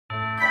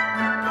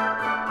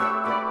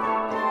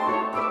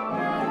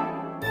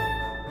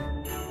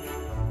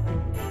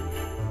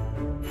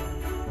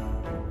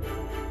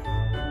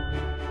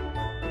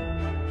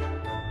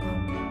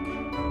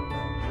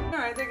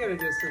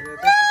the gist of it.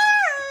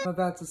 I'm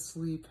about to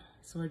sleep,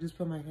 so I just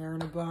put my hair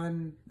in a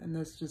bun, and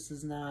this just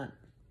is not.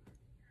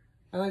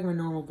 I like my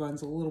normal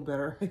buns a little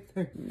better, I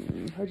think.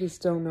 I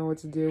just don't know what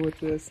to do with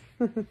this.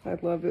 I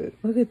love it.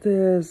 Look at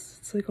this.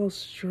 It's like all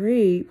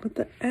straight. What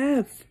the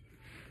F?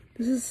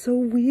 This is so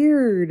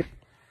weird.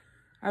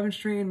 I haven't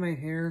straightened my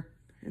hair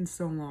in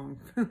so long.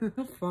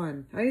 How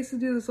fun. I used to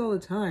do this all the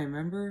time,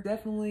 remember?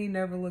 Definitely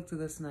never looked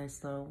this nice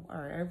though.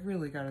 All right, I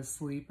really gotta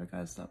sleep. I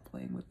gotta stop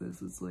playing with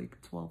this. It's like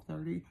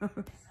 12:30.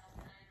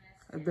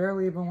 I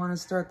barely even want to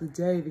start the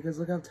day because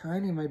look how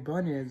tiny my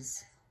bun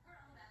is.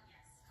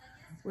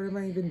 What am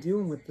I even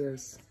doing with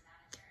this?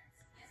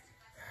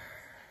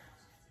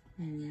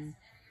 This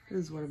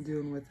is what I'm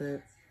doing with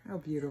it. How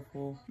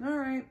beautiful. All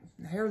right,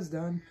 the hair's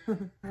done. All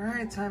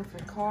right, time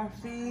for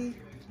coffee.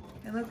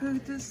 And look who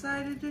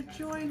decided to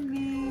join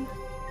me.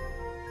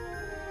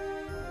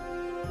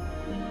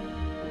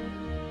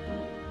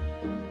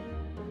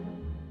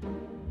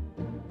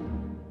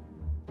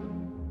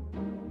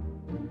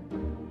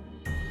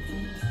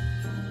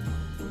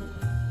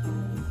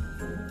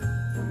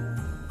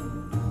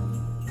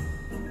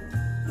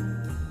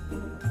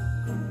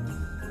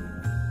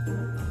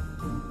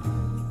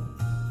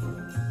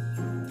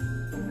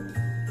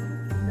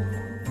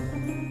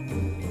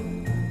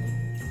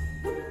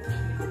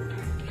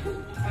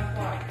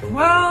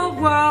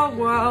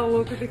 Well,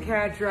 look at the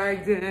cat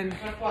dragged in.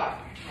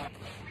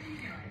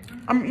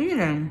 I'm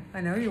eating.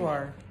 I know you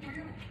are.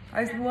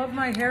 I love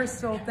my hair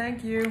still,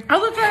 thank you.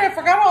 Oh, that's right, I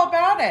forgot all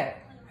about it.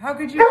 How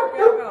could you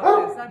forget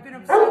about this? I've been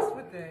obsessed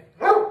with it.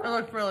 It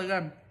looks really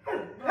good.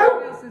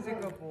 Oh, this is a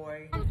good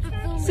boy.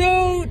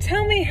 So,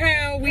 tell me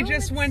how we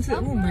just went to,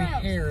 oh, my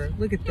hair.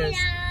 Look at this.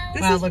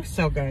 Wow, it looks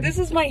so good. This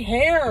is my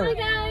hair.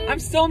 I'm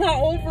still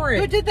not over it.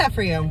 Who did that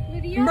for you?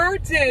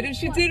 Mert did, and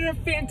she did a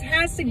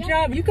fantastic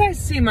job. You guys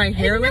see my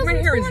hair? Like, my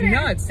hair is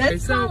nuts.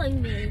 That's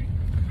calling me.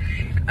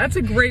 That's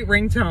a great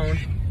ringtone.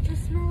 The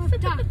smell of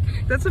duck.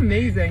 That's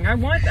amazing. I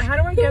want that. How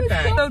do I get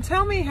that? So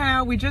tell me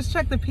how, we just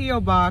checked the P.O.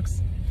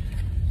 box,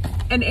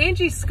 and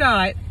Angie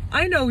Scott,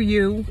 I know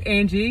you,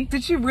 Angie.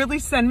 Did she really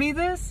send me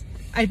this?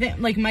 I think,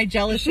 like, my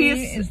jealousy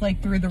is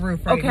like through the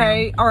roof right now.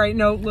 Okay, all right,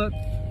 no, look.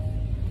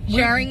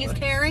 Sharing is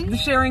caring? The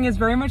sharing is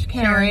very much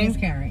caring. Sharing is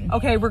caring.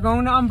 Okay, we're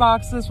going to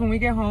unbox this when we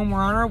get home.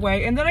 We're on our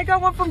way. And then I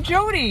got one from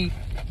Jody.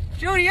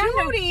 Jody, I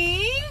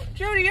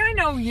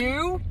know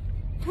you.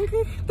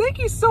 Thank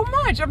you so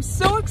much. I'm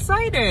so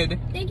excited.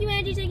 Thank you,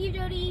 Angie. Thank you,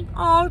 Jody.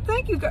 Oh,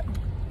 thank you.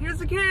 Here's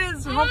the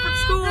kids. Home from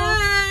school.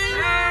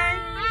 Hi.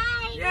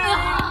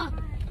 Yeah.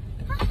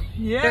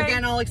 They're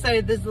getting all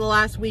excited. This is the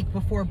last week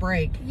before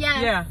break.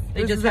 Yes. Yeah.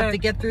 They just have to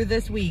get through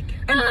this week.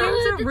 And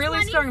things are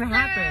really starting to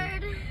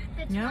happen.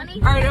 Yeah. All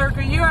right,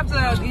 Erica, you have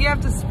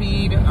to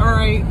speed. All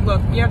right,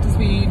 look, you have to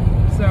speed.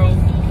 So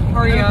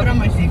hurry up. Put on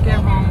my seatbelt. Get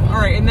home. All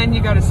right, and then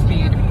you got to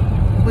speed,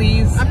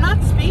 please. I'm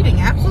not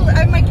speeding. Absolutely. I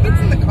have my kids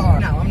in the car.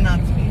 No, I'm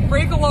not speeding.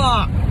 Break a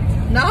law.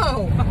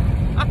 No.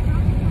 I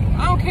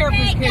don't care if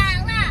this kid.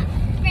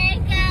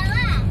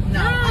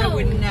 No, I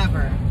would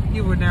never.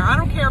 You would never. I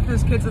don't care if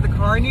there's kids in the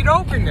car. I need to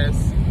open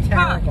this.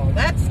 Terrible. Huh.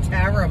 That's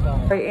terrible.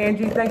 All right,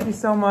 Angie, thank you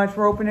so much.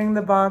 We're opening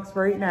the box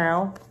right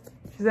now.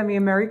 She sent me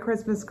a Merry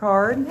Christmas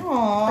card.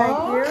 Aww. Thank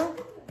you.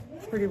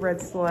 Pretty red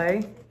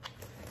sleigh.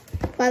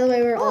 By the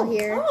way, we're all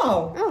here.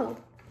 Oh.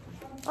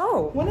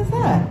 Oh. What is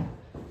that?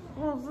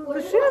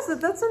 Well, she has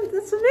it. That's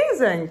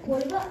amazing.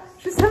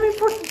 She sent me.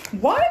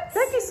 What?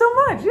 Thank you so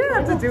much. You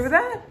didn't have to do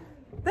that.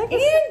 Thank you.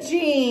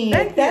 Angie.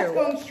 Thank you. That's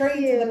going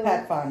straight into the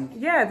pet fund.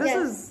 Yeah, this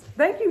is.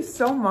 Thank you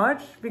so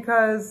much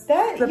because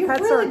the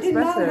pets really are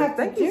expensive.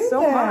 Thank you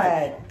so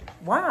much.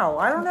 Wow,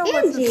 I don't know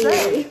what to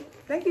say.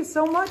 Thank you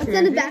so much,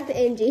 Send it back to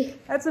Angie.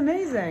 That's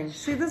amazing.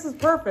 See, this is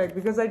perfect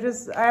because I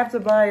have to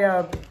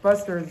buy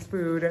Buster's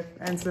food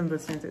and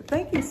Simba's food.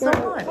 Thank you so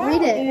much.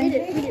 Read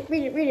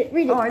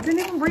it. Oh, I didn't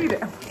even read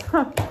it.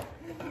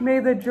 May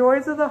the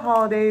joys of the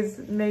holidays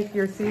make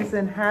your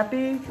season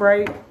happy,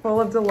 bright, full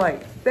of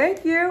delight.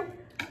 Thank you.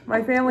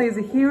 My family is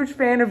a huge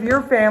fan of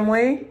your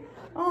family.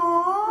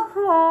 Aww.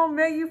 Oh,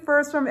 may you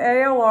first from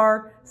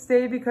ALR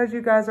stay because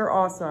you guys are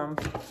awesome.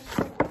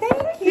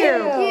 Thank you.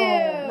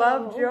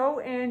 Love Joe,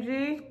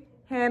 Angie,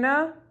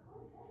 Hannah,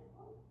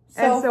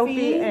 and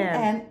Sophie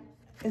Ann.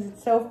 Is it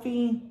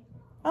Sophie?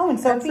 Oh, and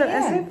Sophie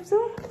Ann.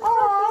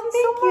 Oh,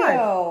 thank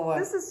you.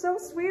 This is so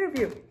sweet of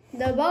you.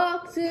 The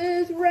box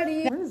is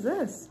ready. What is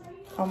this?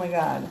 Oh my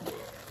God.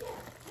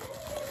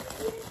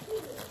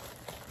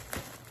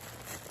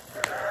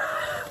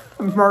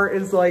 Mert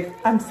is like...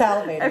 I'm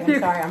salivating. I'm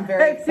sorry. I'm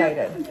very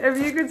excited.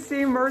 If you could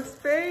see Mert's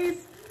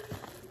face.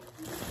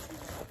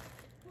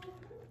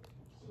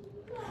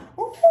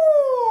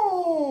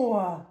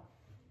 Oh!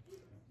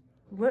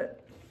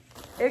 What?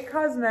 It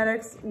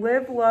Cosmetics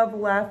Live, Love,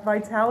 Laugh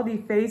Vitality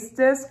Face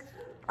Disc.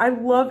 I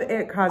love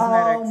It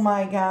Cosmetics. Oh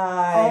my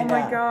God. Oh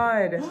my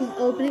God. She's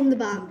opening the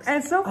box.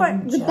 And it's so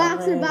fun. The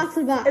box.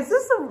 Is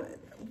this a...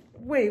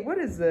 Wait, what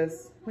is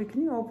this? Wait,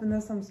 can you open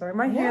this? I'm sorry.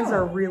 My hands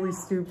are really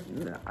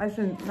stupid. I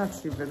shouldn't... Not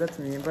stupid, that's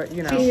me, but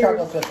you know. She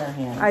struggles with her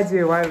hands. I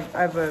do. I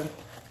have a...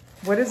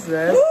 What is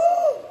this?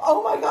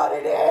 Oh my God,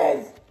 it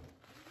is.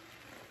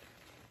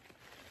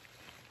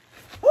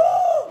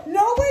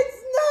 No,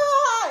 it's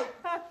not.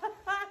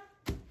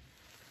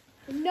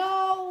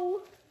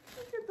 No.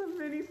 Look at the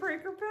mini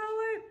breaker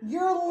palette.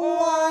 You're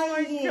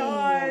lying. Oh my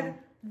God.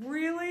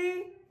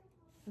 Really?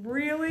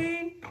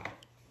 Really?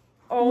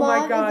 Oh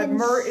my God,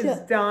 Mert is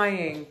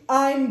dying.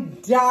 I'm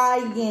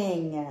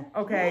dying.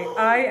 Okay,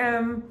 I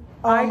am.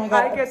 Oh my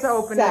God, I get to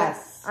open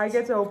obsessed. it. I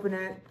get to open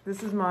it.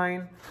 This is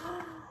mine.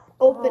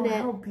 Open it.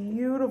 How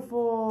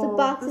beautiful. It's a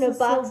box This and a is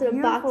box so and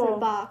a box and a beautiful.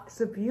 box.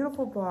 It's a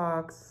beautiful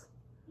box.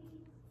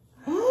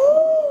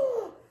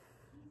 Oh.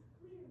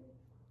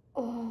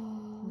 Oh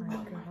my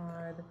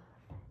God.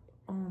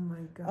 Oh my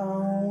God.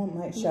 Oh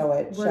my, show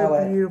it, What show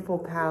a it. beautiful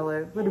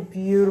palette. What a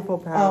beautiful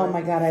palette. Oh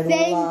my God, I love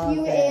Thank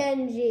you, it.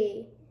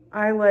 Angie.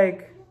 I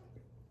like.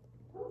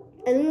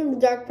 And then the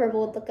dark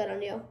purple would look good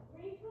on you.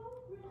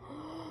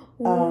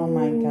 Oh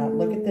my God,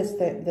 look at this,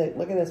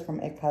 look at this from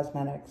It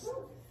Cosmetics.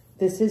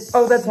 This is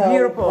that's so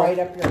beautiful. right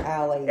up your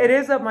alley. It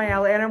is up my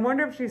alley, and I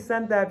wonder if she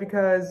sent that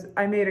because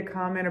I made a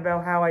comment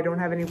about how I don't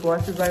have any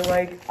blushes I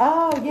like.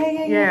 Oh,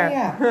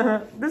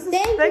 yeah. This is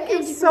Thank you,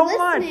 Angie, so for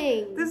much.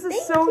 listening. This is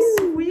Thank so you.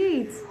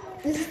 sweet.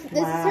 This is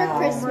her Wow.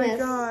 Christmas. Oh my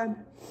God.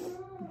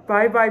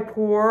 Bye bye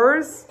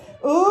pores.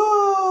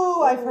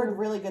 Ooh, I've heard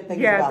really good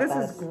things about this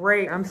is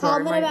great. I'm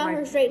sorry. Comment about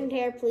her straightened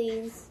hair,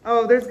 please.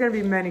 Oh, there's gonna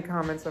be many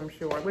comments, I'm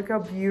sure. Look how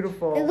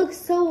beautiful. It looks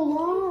so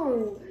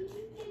long.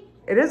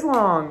 It is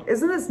long.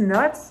 Isn't this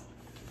nuts?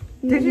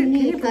 Can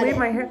you cut believe it.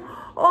 my hair?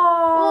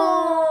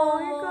 Oh,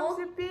 here comes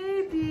your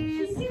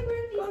babies.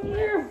 Come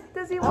here.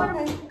 Does he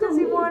want to? Does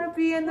he want to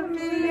be in the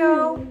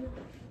video?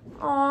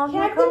 Oh,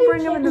 here, come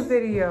bring him in the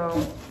video.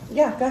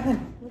 Yeah, go ahead.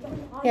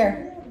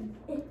 Here.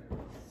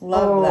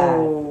 Love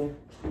that.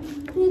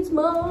 It's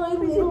my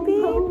little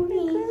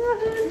pony.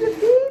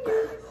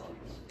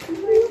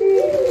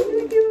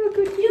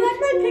 You like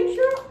my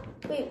picture?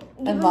 Wait,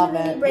 I love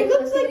it. It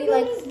looks like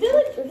let's see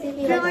if he Do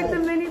you likes like it. the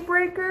mini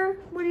breaker?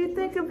 What do you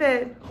think of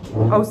it?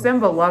 Oh,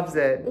 Simba loves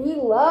it. He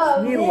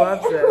loves He it.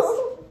 loves this.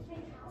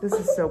 This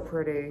is so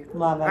pretty.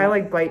 Love it. I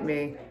like Bite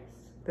Me.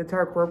 The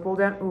dark purple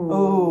down. Ooh.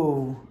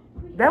 Ooh.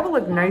 That would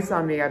look nice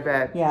on me, I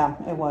bet. Yeah,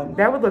 it would.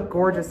 That would look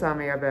gorgeous on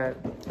me, I bet.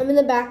 I'm in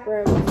the back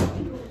room.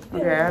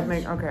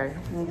 Okay, okay. Okay.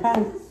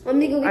 I'm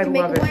gonna go get I your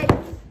love makeup it.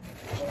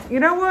 wipe. You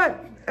know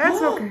what?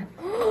 That's okay.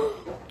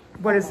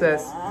 What is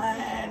this?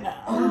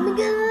 Oh my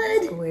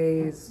God.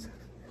 Glazed.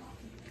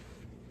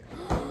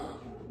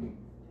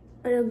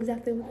 I know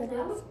exactly what that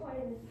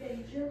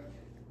is.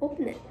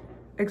 Open it.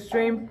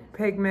 Extreme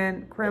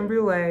pigment creme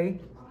brulee.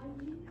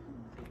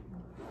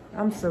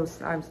 I'm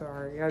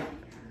sorry.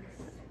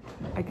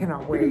 I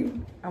cannot wait.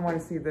 I want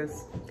to see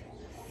this.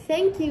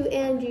 Thank you,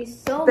 Angie,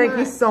 so much. Thank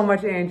you so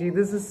much, Angie.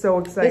 This is so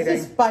exciting.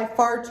 This is by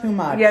far too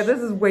much. Yeah, this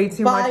is way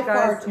too By much,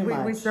 far guys. too We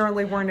much.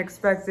 certainly weren't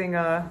expecting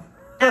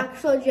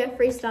Actual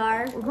Jeffree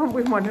Star.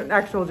 we want an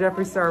actual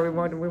Jeffree Star. We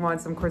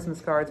want some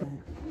Christmas cards.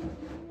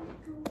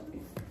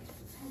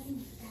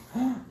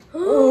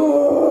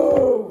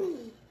 Ooh.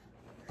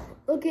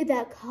 Look at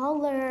that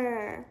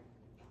color.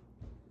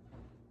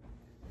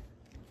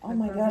 Oh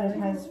my God, it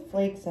has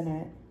flakes in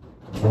it.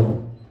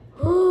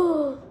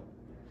 Oh,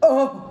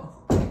 Oh.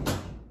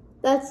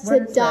 that's What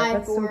to is that? die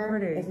That's so for.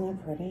 pretty. Isn't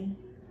it pretty?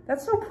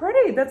 That's so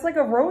pretty. That's like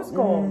a rose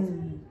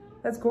gold.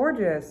 That's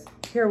gorgeous.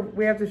 Here,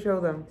 we have to show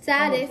them.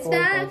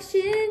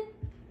 Satisfaction.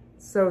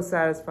 So Oh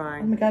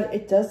satisfying. my God,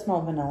 it does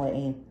smell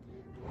vanilla-y.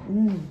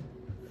 Mmm.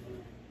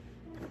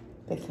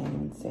 They can't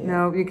even see it.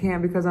 No, you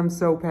can't because I'm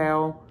so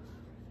pale.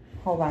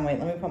 Hold on, wait,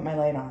 let me put my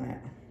light on it.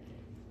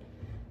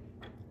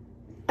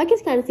 I can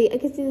kind of see. I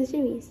can see the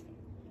shimmies.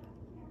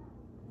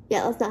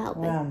 Yeah, that's not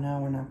helping. Wow, no,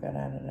 we're not good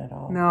at it at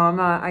all. No, I'm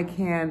not. I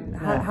can't.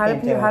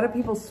 How do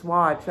people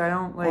swatch? I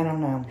don't like. I don't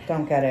know.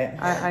 Don't get it.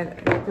 I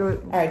do it.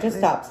 All right, just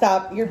stop.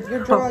 Stop. You're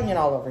drawing it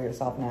all over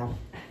yourself now.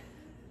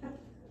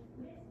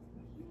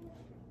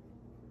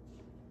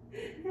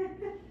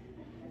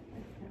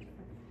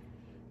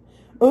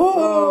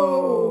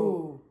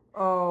 Ooh.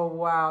 Oh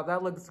wow,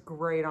 that looks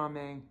great on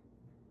me.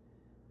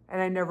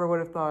 And I never would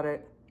have thought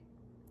it.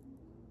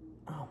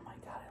 Oh my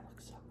God, it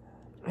looks so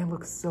good. It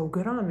looks so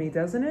good on me,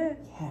 doesn't it?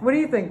 Yeah. What do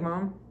you think,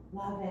 Mom?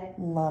 Love it.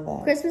 Love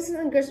it. Christmas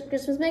and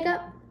Christmas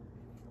makeup.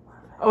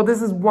 Oh,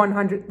 this is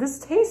 100. This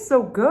tastes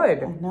so I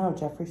good. know,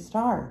 Jeffree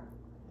Star.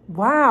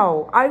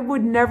 Wow, I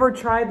would never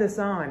try this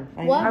on.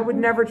 What? I would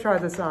never try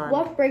this on.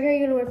 What brig are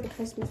you gonna wear for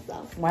Christmas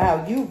though?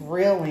 Wow, you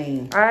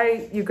really.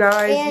 You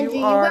guys, Angie,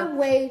 you are went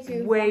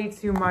way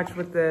too much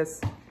with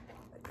this.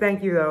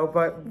 Thank you though,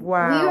 but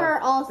wow. We are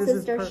all This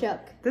is sister shook.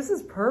 This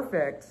is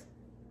perfect.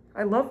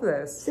 I love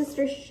this.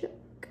 Sister shook.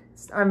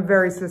 I'm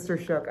very sister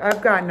shook.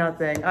 I've got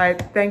nothing. I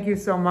thank you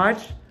so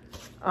much.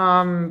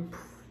 Wow.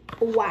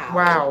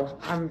 Wow.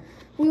 I'm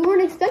We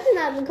weren't expecting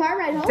that in the car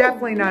ride home.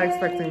 definitely not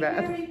expecting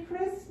that. Merry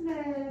Christmas.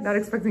 Not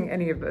expecting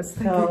any of this.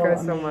 Thank you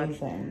guys so much.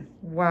 amazing.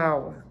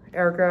 Wow.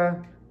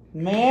 Erica,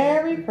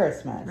 Merry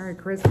Christmas. Merry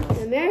Christmas.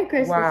 And Merry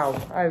Christmas.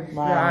 Wow.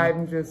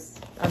 Wow.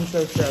 I'm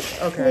so shook.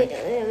 Okay.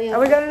 Yeah.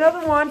 And we got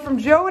another one from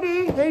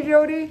Jody. Hey,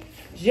 Jody.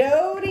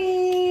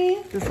 Jody.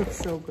 This looks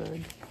so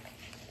good.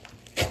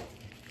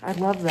 I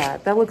love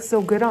that. That looks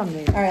so good on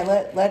me. All right,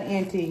 let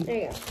Auntie.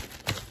 There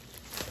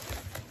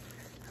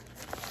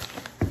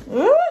you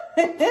Ooh.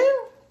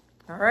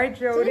 All right,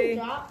 go. Jody.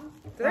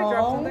 Did I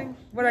drop something?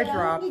 What did I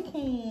drop? Candy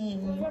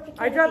cane.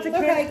 I dropped a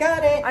candy. Okay,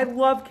 got it. I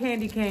love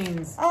candy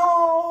canes.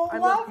 Oh, I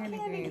love love candy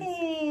candy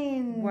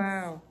canes.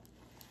 Wow.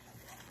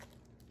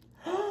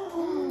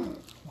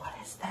 What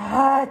is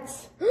that?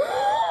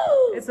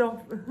 It's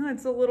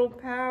a little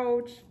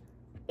pouch.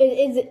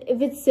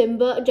 If it's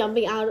Simba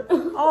jumping out.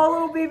 Oh,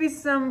 little baby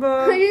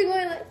Simba. You're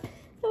going like,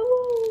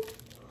 oh.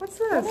 What's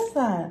What this? is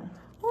that?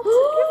 What's a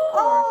gift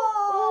card?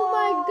 Oh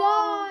my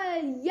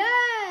God!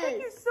 Yes.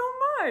 Thank you so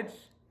much.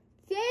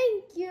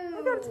 Thank you.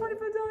 I got a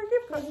 $25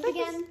 gift card. Thank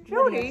Again. you,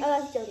 Jody. Oh,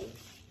 that's Jody.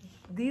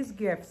 These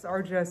gifts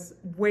are just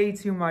way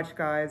too much,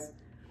 guys.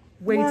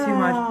 Way too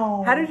Wow.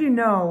 much. How did you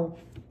know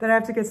that I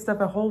have to get stuff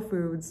at Whole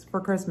Foods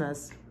for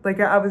Christmas? Like,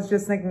 I was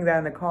just thinking that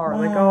in the car.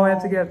 Like, oh, I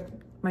have to get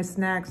my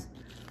snacks.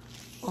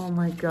 Oh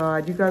my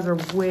God, you guys are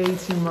way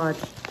too much.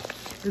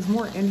 There's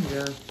more in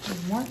here.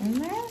 There's more in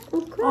there?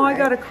 Oh, I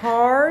got a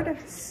card.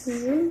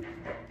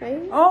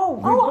 Right? Oh,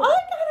 I got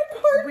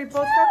a card. we both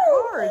got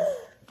cards.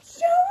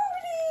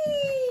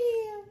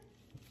 Jody!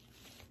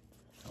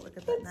 I'll look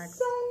at that That's next.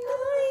 so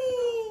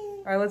nice.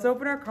 All right, let's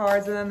open our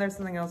cards, and then there's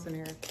something else in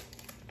here.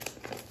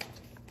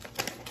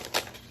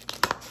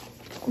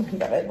 Oh my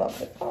God, I love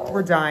the card.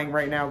 We're dying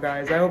right now,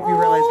 guys. I hope you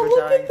realize we're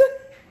look dying. at the-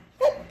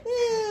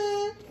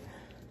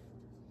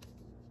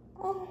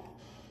 Oh.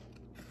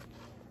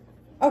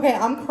 Okay,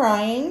 I'm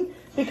crying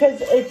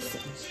because it's.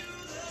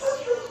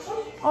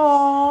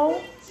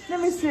 Oh, let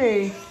me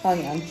see.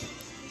 Hang on.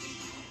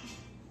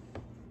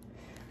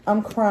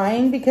 I'm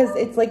crying because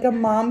it's like a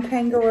mom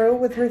kangaroo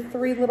with her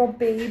 3 little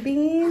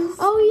babies.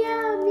 Oh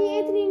yeah, me,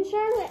 Anthony, and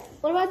Charlotte.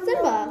 What about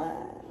Simba?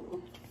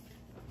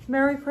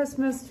 Merry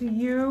Christmas to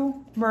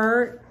you,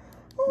 Mert.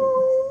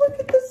 Oh, look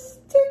at the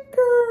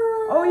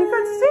stickers. Oh, you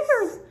got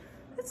stickers.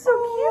 That's so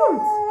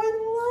Oh,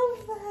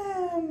 I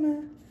love them.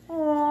 cute.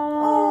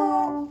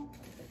 Oh.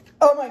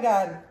 Oh my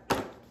God.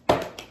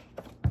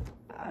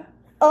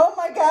 Oh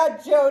my God,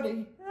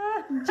 Jody.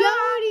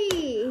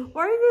 Jody.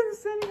 Why are you guys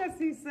sending us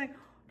these things?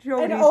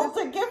 Jody. An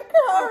Ulta gift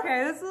card.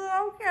 Okay, this is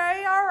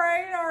okay. All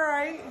right, all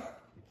right.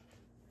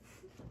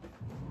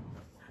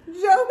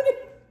 Jody.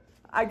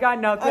 I got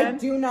nothing. I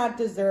do not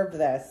deserve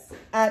this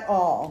at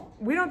all.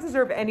 We don't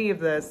deserve any of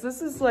this.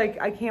 This is like,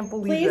 I can't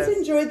believe Please this.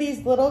 enjoy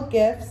these little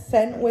gifts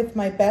sent with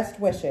my best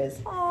wishes.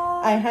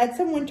 Aww. I had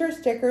some winter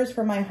stickers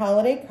for my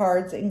holiday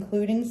cards,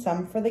 including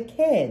some for the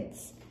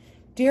kids.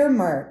 Dear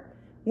Mert,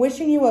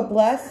 wishing you a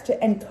blessed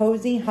and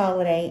cozy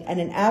holiday and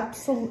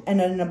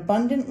an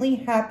abundantly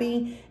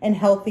happy and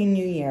healthy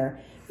new year,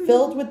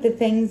 filled with the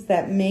things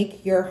that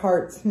make your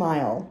heart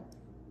smile.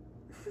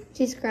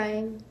 She's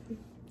crying.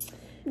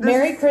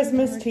 Merry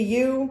Christmas to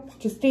you,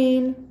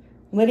 Justine,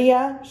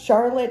 Lydia,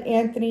 Charlotte,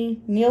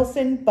 Anthony,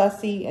 Nielsen,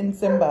 Bussy, and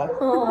Simba.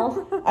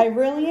 Oh. I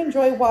really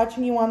enjoy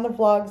watching you on the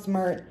vlogs,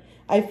 Mert.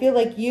 I feel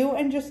like you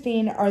and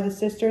Justine are the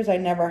sisters I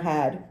never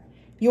had.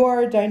 You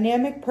are a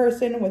dynamic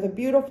person with a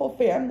beautiful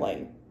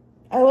family.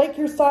 I like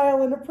your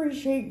style and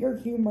appreciate your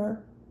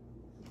humor.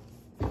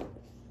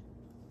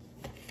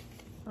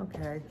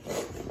 Okay.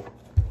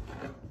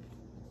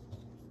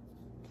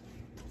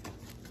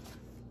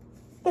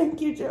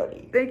 Thank you,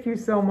 Jody. Thank you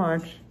so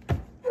much.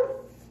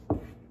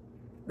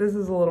 This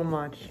is a little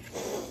much.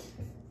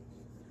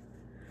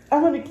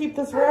 I'm going to keep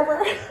this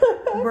forever.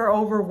 We're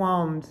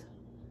overwhelmed.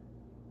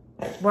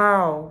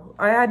 Wow.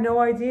 I had no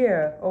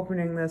idea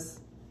opening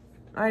this.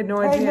 I had no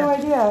idea. I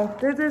had no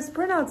idea. There's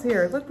printouts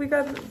here. Look, we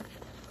got...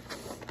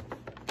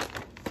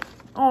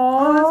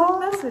 Oh,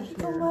 there's a message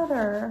The here.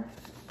 letter.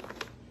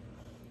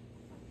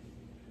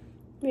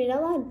 Read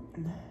out loud.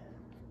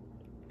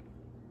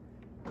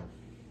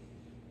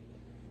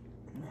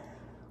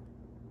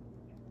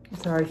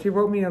 Sorry, she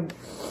wrote me a...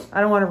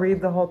 I don't want to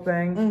read the whole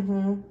thing.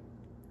 Mm-hmm.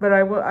 But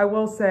I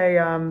will say,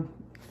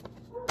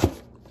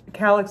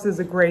 Calyx is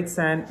a great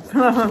scent.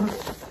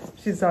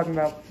 She's talking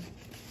about...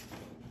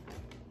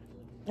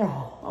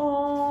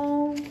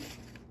 Oh.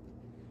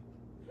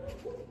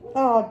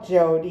 Oh,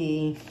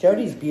 Jody.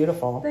 Jody's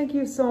beautiful. Thank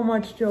you so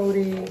much,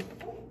 Jody.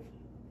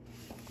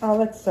 Oh,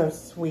 that's so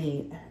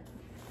sweet.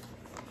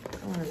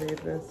 I want to read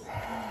this.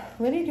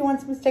 Lydia, do you want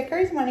some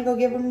stickers? You want to go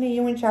give them to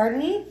you and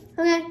Charlie?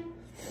 Okay.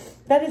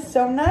 That is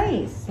so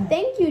nice.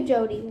 Thank you,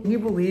 Jody. Can you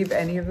believe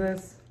any of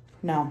this?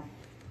 No,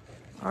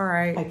 All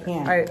right. I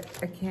can't.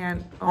 I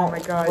can't. Oh my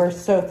God. We're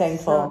so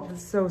thankful.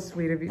 So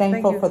sweet of you.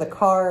 Thankful Thank you. for the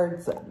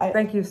cards.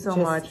 Thank you so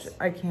much.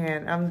 I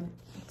can't. I'm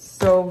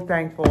so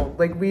thankful.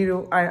 Like we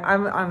do.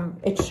 I'm.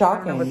 It's I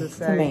shocking don't know what to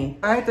say. to me.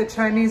 All right, the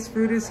Chinese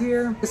food is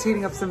here. Just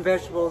heating up some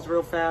vegetables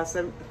real fast,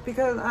 and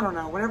because I don't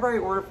know, whenever I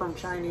order from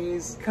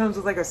Chinese, it comes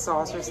with like a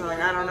sauce or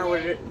something. I don't know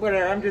what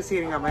whatever. I'm just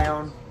heating up my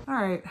own. All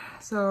right,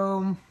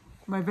 so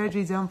my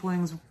veggie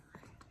dumplings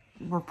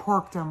were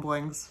pork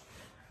dumplings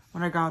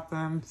when I got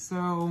them.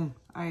 So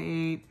I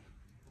ate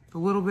a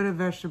little bit of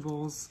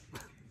vegetables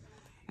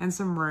and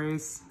some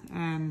rice,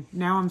 and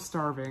now I'm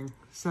starving.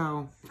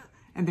 So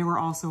and they were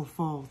all so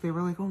full. They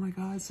were like, oh my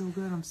God, so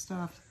good, I'm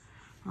stuffed.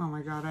 Oh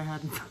my God, I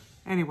hadn't.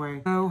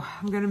 Anyway, so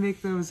I'm gonna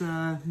make those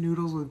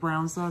noodles with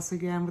brown sauce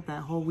again with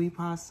that whole wheat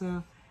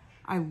pasta.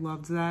 I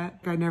loved that.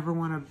 I never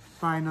want to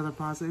buy another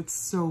pasta. It's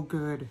so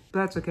good.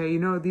 That's okay. You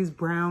know, these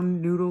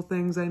brown noodle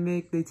things I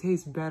make, they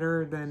taste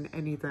better than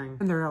anything.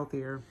 And they're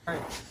healthier. All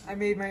right, I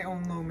made my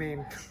own lo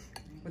mein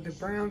with the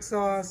brown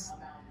sauce.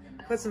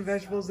 Put some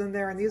vegetables in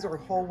there, and these are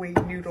whole wheat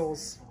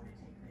noodles.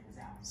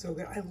 So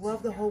good. I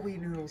love the whole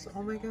wheat noodles.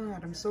 Oh my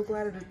God, I'm so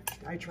glad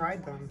I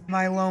tried them.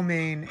 My lo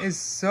mein is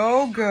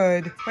so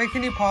good. Wait,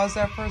 can you pause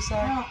that for a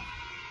sec? No.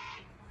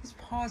 Just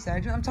pause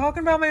that. I'm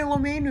talking about my lo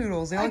mein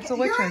noodles. They look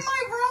delicious. You're in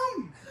my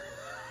room.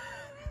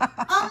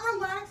 I'm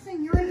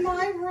relaxing. You're in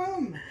my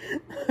room.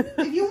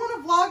 If you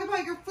want to vlog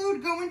about your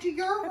food, go into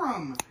your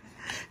room.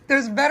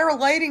 There's better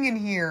lighting in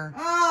here.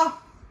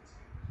 Oh.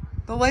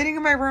 The lighting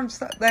in my room.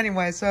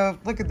 Anyway, so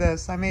look at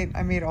this. I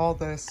made all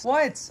this.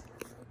 What?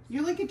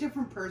 You're like a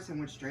different person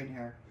with straight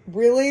hair.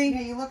 Really?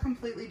 Yeah, you look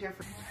completely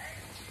different.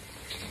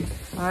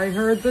 I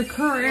heard the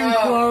curtain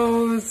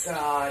close.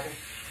 God.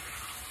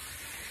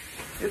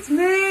 It's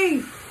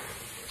me.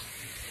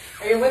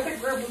 Are you with a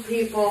group of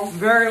people?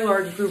 Very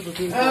large group of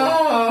people.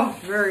 Oh.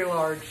 Very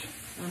large.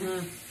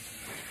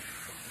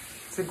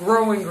 It's a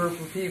growing group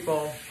of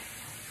people.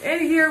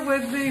 And here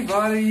with me,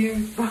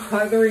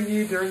 bothering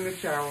you during the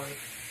shower.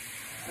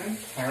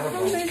 That's terrible.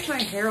 How nice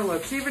my hair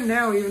looks. Even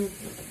now, and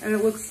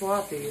it looks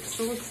sloppy. It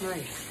still looks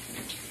nice.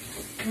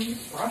 You can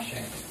brush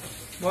it.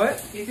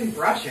 What? You can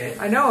brush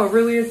it. I know, it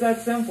really is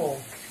that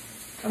simple.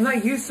 I'm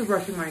not used to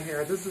brushing my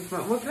hair. This is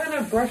fun. What kind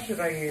of brush should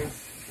I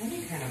use?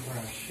 Any kind of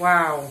brush.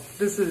 Wow,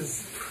 this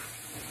is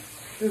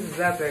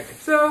epic.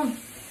 So,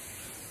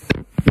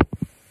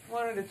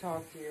 wanted to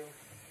talk to you.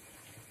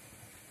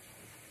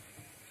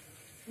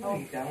 No,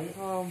 you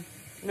don't.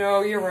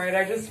 No, you're right.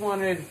 I just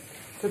wanted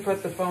to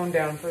put the phone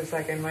down for a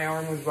second. My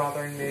arm was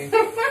bothering me.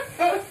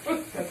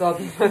 That's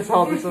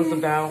all this was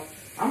about.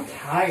 I'm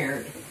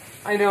tired.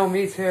 I know,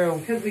 me too.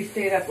 Because we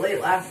stayed up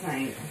late last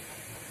night.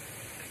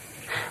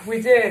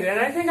 We did, and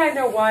I think I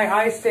know why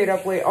I stayed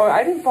up late. Oh,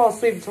 I didn't fall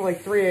asleep until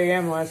like 3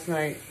 a.m. last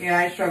night. Yeah,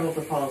 I struggled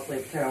to fall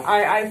asleep too.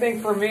 I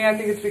think for me, I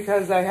think it's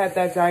because I had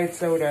that diet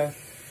soda.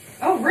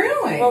 Oh,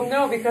 really? Well,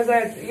 no, because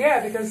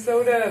because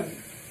soda,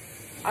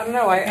 I don't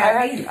know, I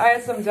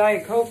had some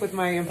Diet Coke with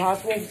my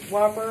Impossible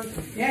Whopper.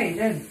 Yeah, you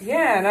did.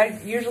 Yeah, and I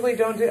usually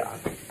don't do,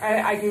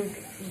 I can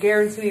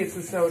guarantee it's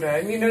the soda.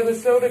 And you know, the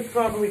soda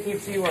probably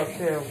keeps you up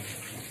too.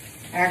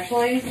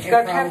 Actually, It's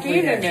got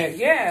caffeine in it.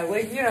 Yeah,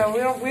 like, you know,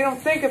 we don't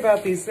think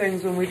about these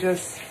things when we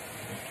just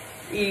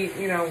eat,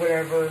 you know,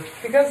 whatever.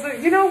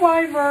 Because, you know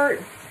why,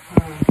 Mert?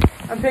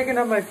 I'm picking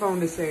up my phone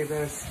to say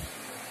this.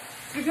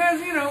 Because,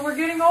 you know, we're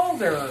getting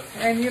older.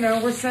 And, you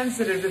know, we're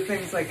sensitive to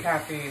things like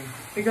caffeine.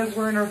 Because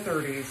we're in our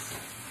 30s.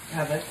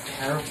 Yeah, that's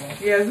terrible.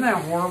 Yeah, isn't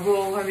that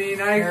horrible? I mean,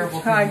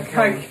 Terrible I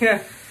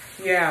can't.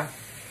 Yeah.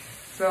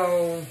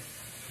 So,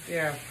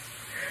 yeah.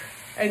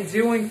 And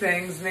doing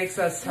things makes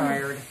us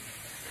tired.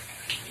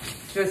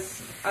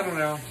 Just, I don't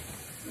know,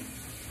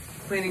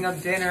 cleaning up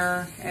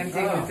dinner,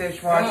 emptying the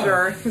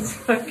dishwasher.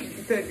 It's like,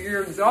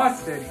 you're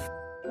exhausted.